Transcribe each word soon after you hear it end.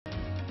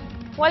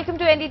Welcome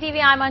to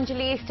NDTV. I'm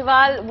Anjali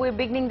Istiwal. We're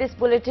beginning this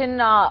bulletin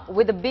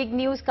with the big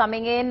news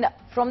coming in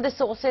from the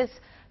sources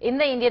in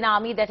the Indian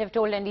Army that have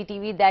told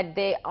NDTV that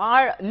they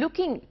are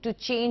looking to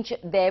change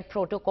their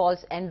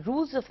protocols and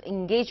rules of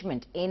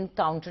engagement in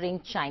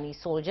countering Chinese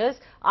soldiers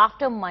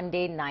after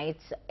Monday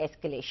night's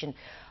escalation.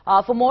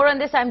 For more on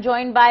this, I'm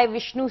joined by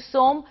Vishnu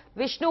Som.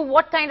 Vishnu,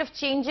 what kind of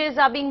changes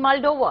are being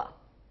mulled over?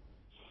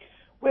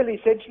 Well,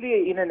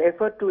 essentially, in an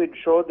effort to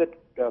ensure that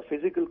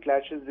physical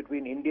clashes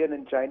between Indian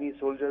and Chinese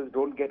soldiers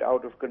don't get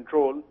out of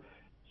control,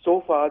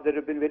 so far there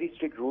have been very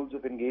strict rules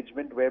of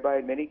engagement whereby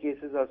in many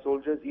cases our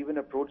soldiers even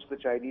approach the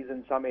Chinese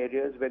in some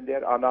areas when they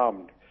are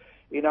unarmed.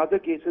 In other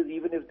cases,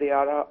 even if they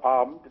are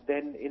armed,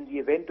 then in the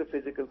event of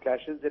physical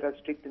clashes, there are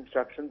strict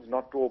instructions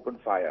not to open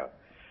fire.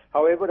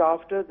 However,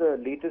 after the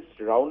latest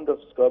round of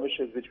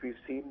skirmishes which we've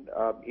seen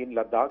in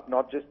Ladakh,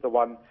 not just the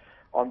one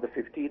on the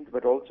 15th,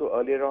 but also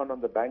earlier on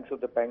the banks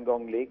of the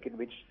Pangong Lake, in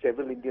which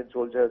several Indian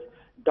soldiers,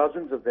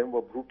 dozens of them,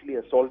 were brutally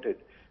assaulted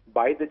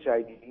by the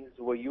Chinese,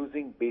 who were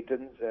using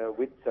batons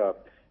with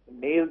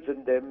nails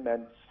in them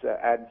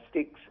and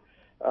sticks.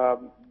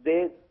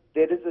 There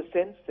is a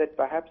sense that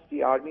perhaps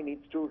the army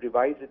needs to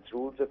revise its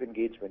rules of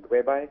engagement,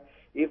 whereby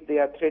if they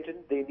are threatened,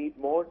 they need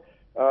more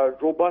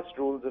robust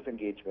rules of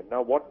engagement.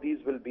 Now, what these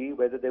will be,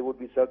 whether there would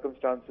be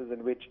circumstances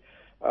in which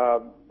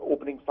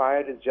opening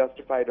fire is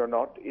justified or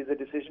not, is a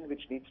decision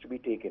which needs to be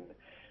taken.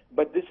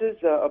 But this is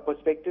a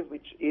perspective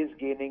which is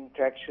gaining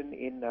traction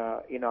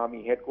in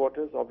Army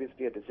headquarters.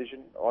 Obviously, a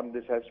decision on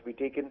this has to be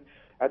taken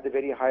at the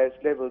very highest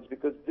levels,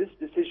 because this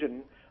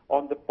decision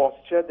on the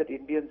posture that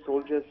Indian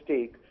soldiers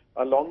take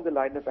along the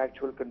line of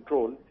actual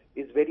control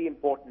is very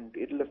important.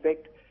 It will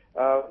affect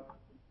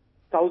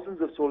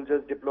thousands of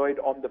soldiers deployed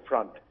on the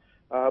front.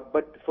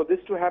 But for this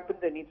to happen,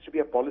 there needs to be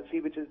a policy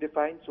which is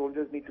defined.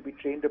 Soldiers need to be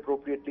trained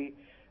appropriately,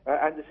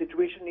 and the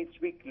situation needs to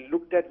be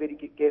looked at very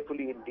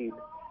carefully indeed.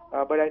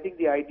 But I think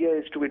the idea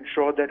is to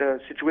ensure that a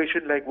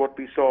situation like what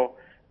we saw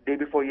day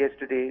before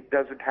yesterday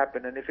doesn't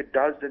happen. And if it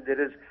does, then there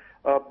is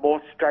a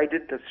more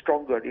strident, a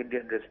stronger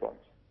Indian response.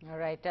 All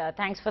right.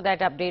 Thanks for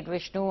that update,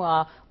 Vishnu.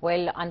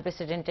 Well,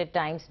 unprecedented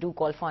times do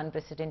call for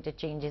unprecedented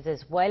changes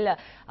as well.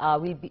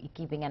 We'll be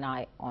keeping an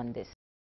eye on this.